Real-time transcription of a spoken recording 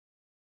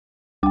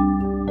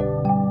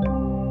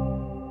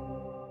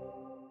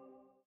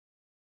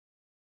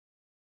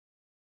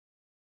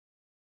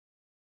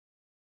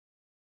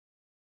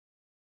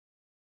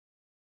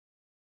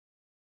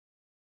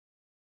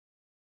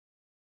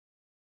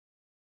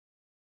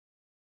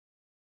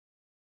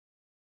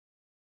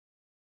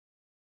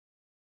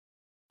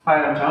Hi,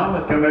 I'm Tom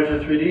with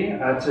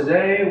GoMeasure3D.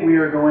 Today we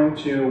are going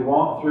to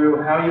walk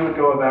through how you would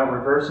go about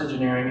reverse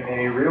engineering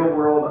a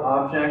real-world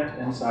object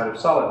inside of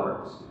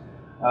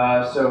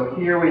SOLIDWORks. So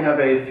here we have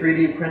a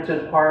 3D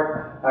printed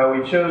part.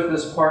 We chose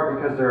this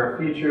part because there are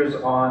features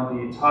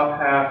on the top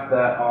half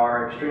that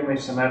are extremely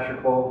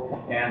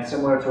symmetrical and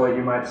similar to what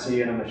you might see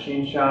in a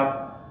machine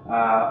shop.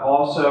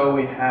 Also,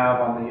 we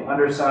have on the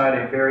underside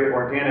a very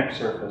organic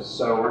surface,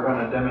 so we're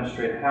going to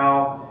demonstrate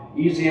how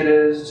easy it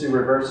is to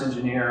reverse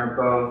engineer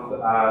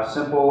both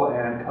simple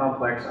and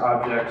complex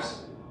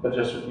objects, but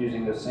just with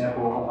using this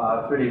sample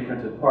 3D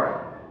printed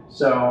part.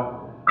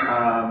 So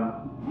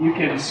you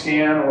can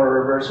scan or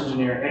reverse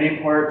engineer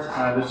any part.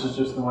 This is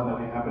just the one that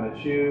we happen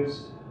to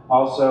choose.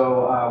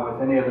 Also,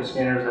 with any of the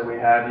scanners that we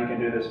have, you can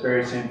do this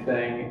very same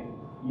thing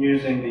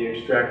using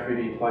the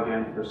XTract3D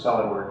plugin for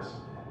SOLIDWORKS.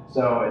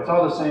 So it's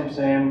all the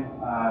same,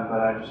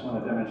 but I just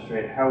want to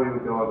demonstrate how we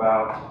would go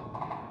about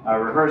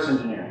reverse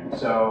engineering.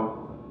 So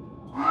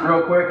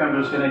real quick,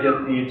 I'm just going to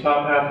get the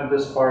top half of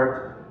this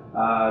part,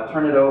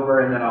 turn it over,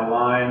 and then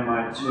align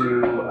my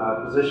two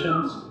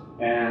positions,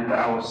 and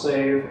I will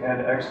save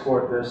and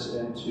export this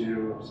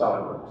into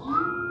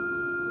SOLIDWORKS.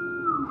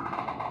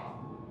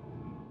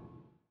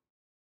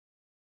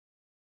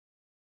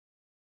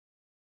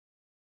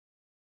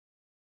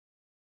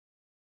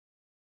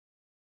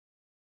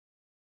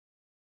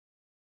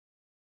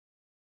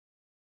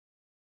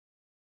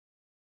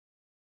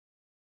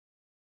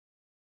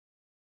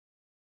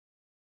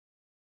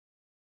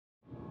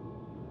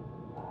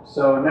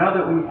 So now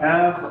that we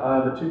have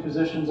the two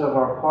positions of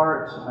our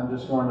part, I'm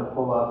just going to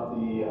pull up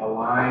the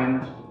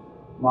aligned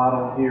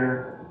model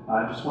here.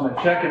 I just want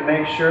to check and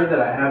make sure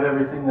that I have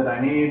everything that I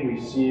need. We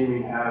see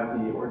we have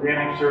the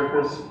organic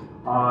surface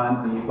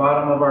on the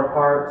bottom of our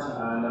part,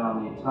 and then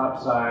on the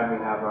top side we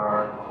have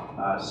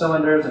our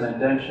cylinders and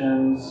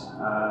indentions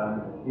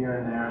here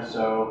and there.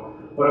 So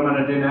what I'm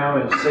going to do now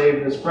is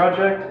save this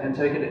project and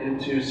take it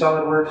into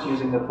SOLIDWORKS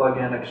using the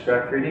plugin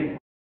XTract3D.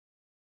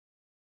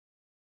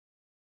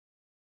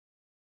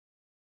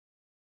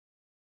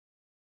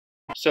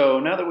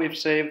 So now that we've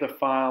saved the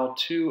file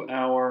to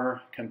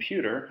our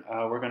computer,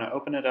 we're going to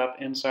open it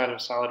up inside of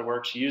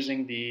SOLIDWORKS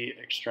using the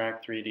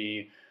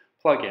XTract3D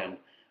plugin.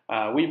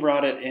 We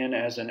brought it in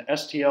as an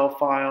STL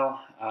file,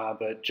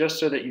 but just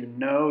so that you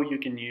know, you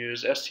can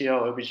use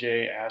STL, OBJ,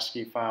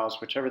 ASCII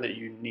files, whichever that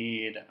you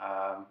need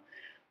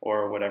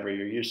or whatever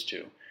you're used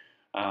to.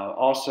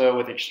 Also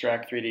with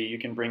XTract3D, you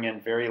can bring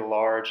in very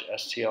large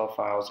STL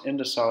files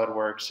into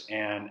SOLIDWORKS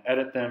and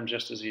edit them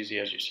just as easy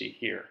as you see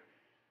here.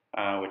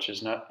 Which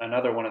is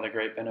another one of the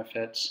great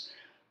benefits.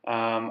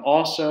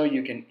 Also,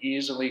 you can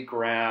easily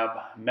grab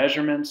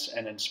measurements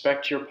and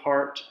inspect your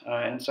part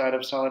inside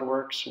of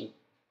SOLIDWORKS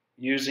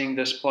using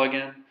this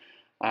plugin.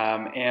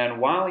 And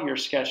while you're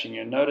sketching,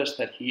 you'll notice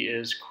that he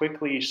is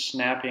quickly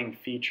snapping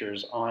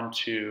features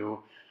onto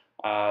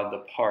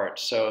the part.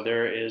 So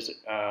there is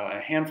a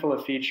handful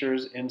of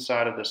features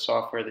inside of the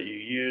software that you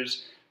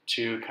use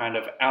to kind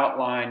of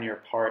outline your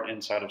part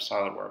inside of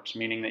SOLIDWORKS,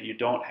 meaning that you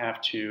don't have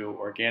to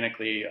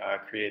organically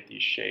create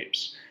these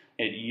shapes.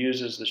 It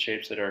uses the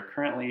shapes that are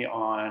currently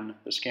on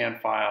the scan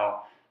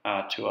file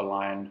to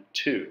align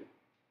to.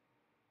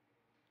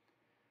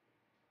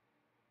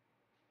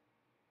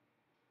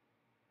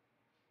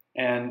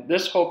 And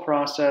this whole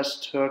process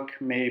took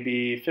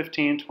maybe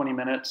 15-20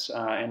 minutes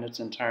in its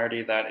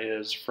entirety. That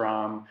is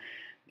from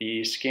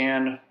the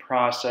scan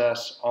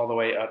process all the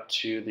way up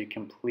to the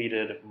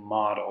completed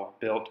model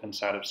built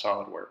inside of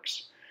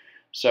SOLIDWORKS.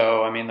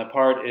 So, I mean, the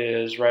part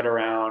is right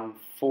around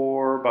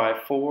 4 by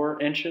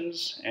 4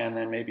 inches and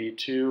then maybe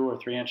 2 or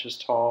 3 inches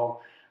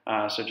tall.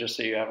 So just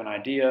so you have an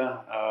idea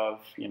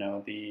of,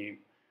 the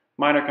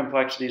minor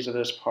complexities of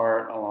this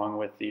part along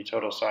with the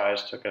total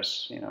size took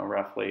us,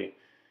 roughly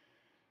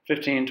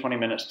 15-20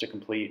 minutes to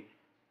complete.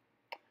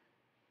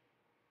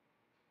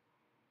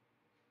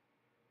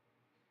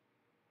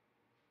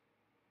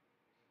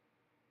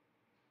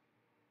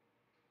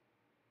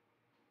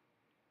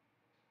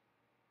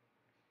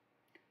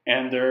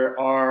 And there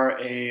are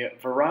a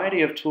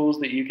variety of tools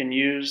that you can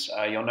use.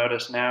 You'll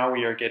notice now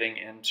we are getting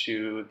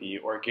into the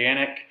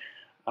organic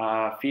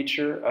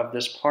feature of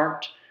this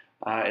part.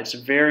 It's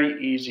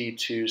very easy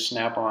to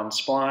snap on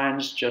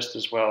splines just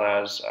as well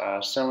as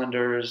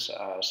cylinders,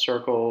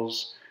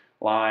 circles,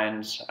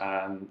 lines.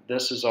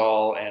 This is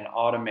all an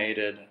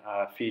automated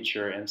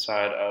feature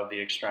inside of the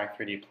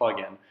XTract3D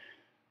plugin.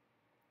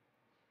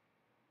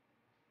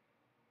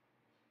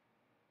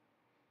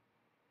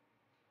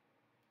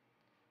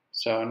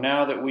 So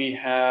now that we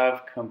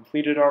have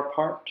completed our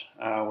part,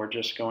 we're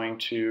just going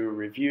to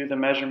review the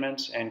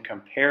measurements and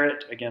compare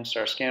it against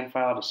our scan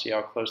file to see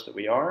how close that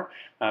we are,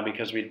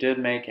 because we did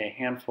make a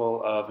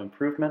handful of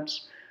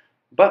improvements.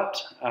 But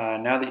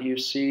now that you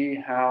see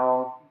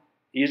how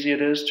easy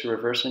it is to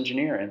reverse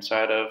engineer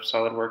inside of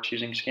SOLIDWORKS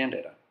using scan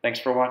data.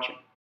 Thanks for watching.